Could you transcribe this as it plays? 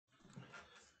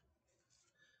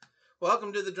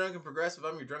Welcome to the Drunken Progressive.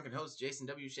 I'm your drunken host, Jason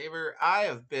W. Shaver. I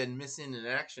have been missing in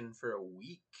action for a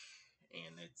week,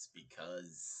 and it's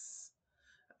because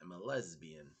I'm a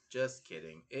lesbian. Just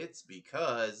kidding. It's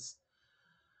because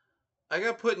I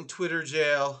got put in Twitter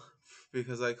jail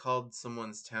because I called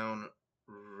someone's town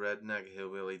redneck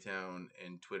hillbilly town,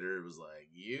 and Twitter was like,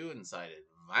 "You incited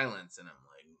violence," and I'm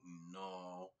like,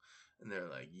 "No," and they're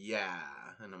like, "Yeah,"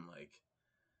 and I'm like,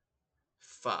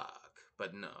 "Fuck,"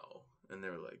 but no. And they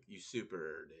were like, "You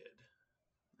super did."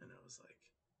 And I was like,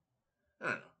 I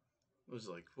don't know. It was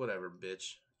like, whatever,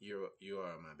 bitch. You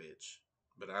are my bitch.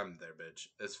 But I'm their bitch.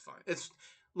 It's fine. It's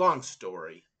long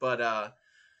story. But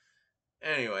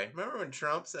anyway, remember when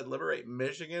Trump said liberate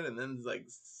Michigan and then like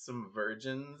some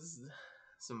virgins,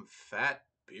 some fat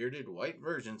bearded white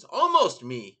virgins, almost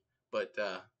me, but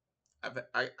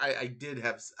I did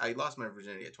have I lost my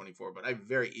virginity at 24, but I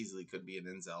very easily could be an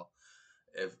incel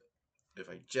if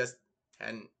I just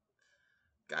hadn't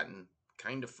gotten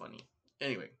kind of funny.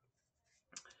 Anyway,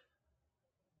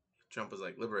 Trump was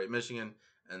like, liberate Michigan,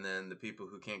 and then the people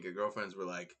who can't get girlfriends were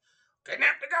like,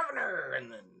 kidnap the governor,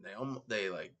 and then they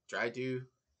like tried to,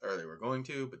 or they were going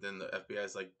to, but then the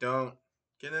FBI's like, don't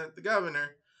kidnap the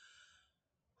governor.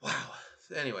 Wow.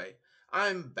 So anyway,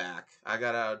 I'm back. I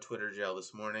got out of Twitter jail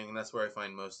this morning, and that's where I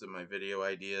find most of my video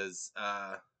ideas,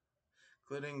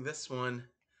 including this one.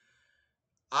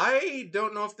 I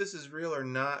don't know if this is real or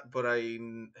not, but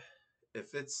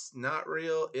if it's not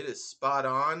real, it is spot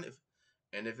on.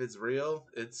 And if it's real,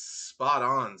 it's spot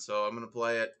on. So I'm going to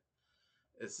play it.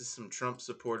 It's just some Trump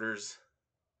supporters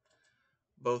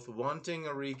both wanting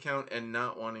a recount and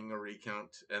not wanting a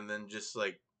recount. And then just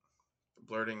like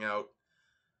blurting out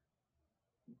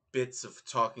bits of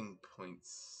talking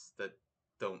points that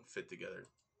don't fit together.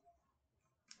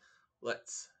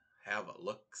 Let's have a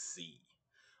look-see.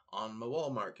 On my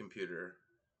Walmart computer.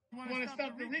 We want to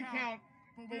stop the recount,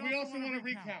 but we also want to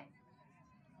recount.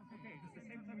 Okay, at the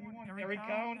same time you want a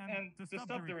recount and to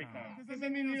stop the recount. Because I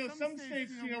mean, some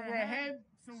states, we're ahead,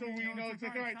 so we it's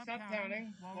like, all right, stop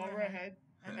counting while we're ahead.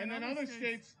 And then other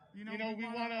states, we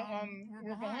want to,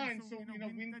 we're behind, so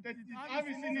that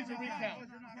obviously needs a recount.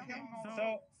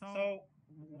 So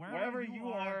wherever you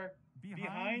are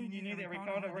behind, you need a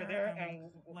recount over there, and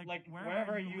like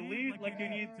wherever you lead, like you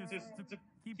need to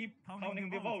keep counting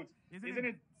the votes. Isn't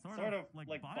it sort of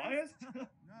like biased?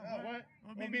 What?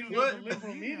 I mean, the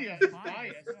liberal media is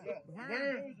biased.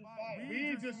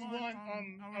 We just want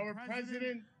our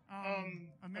president,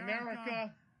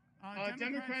 America.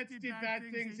 Democrats did bad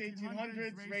things,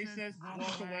 1800s, racist,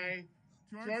 walk away.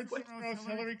 George Soros,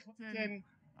 Hillary Clinton,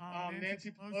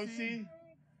 Nancy Pelosi,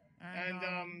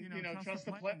 and trust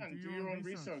the plan. Do your own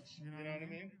research. You know what I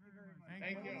mean?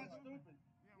 Thank you.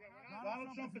 Donald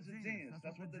Trump is a genius.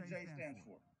 That's what the J stands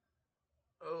for.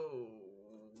 Oh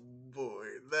boy,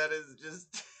 that is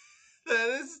just that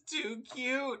is too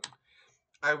cute.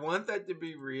 I want that to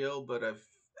be real, but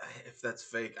if that's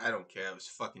fake, I don't care. It was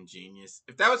fucking genius.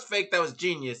 If that was fake, that was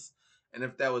genius, and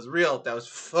if that was real, that was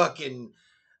fucking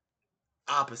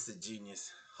opposite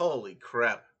genius. Holy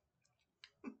crap.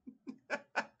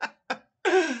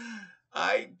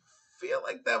 I feel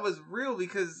like that was real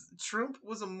because Trump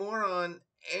was a moron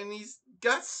and he's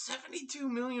got 72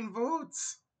 million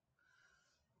votes.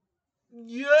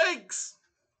 Yikes.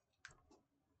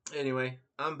 Anyway,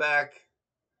 I'm back.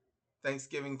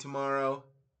 Thanksgiving tomorrow.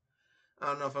 I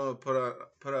don't know if I'm gonna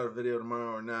put out a video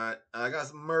tomorrow or not. I got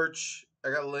some merch.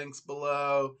 I got links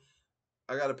below.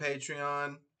 I got a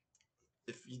Patreon.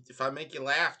 If I make you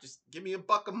laugh, just give me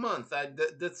 $1 a month.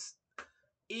 That's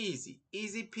easy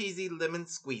peasy lemon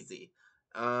squeezy.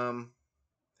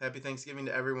 Happy Thanksgiving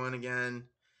to everyone again.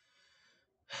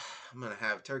 I'm gonna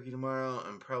have turkey tomorrow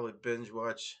and probably binge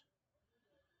watch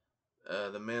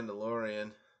The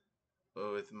Mandalorian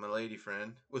with my lady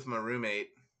friend, with my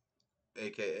roommate,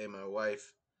 aka my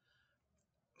wife.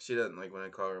 She doesn't like when I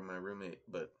call her my roommate,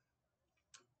 but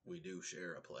we do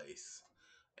share a place.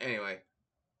 Anyway,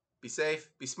 be safe,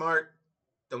 be smart,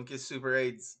 don't get super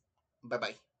AIDS. Bye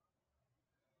bye.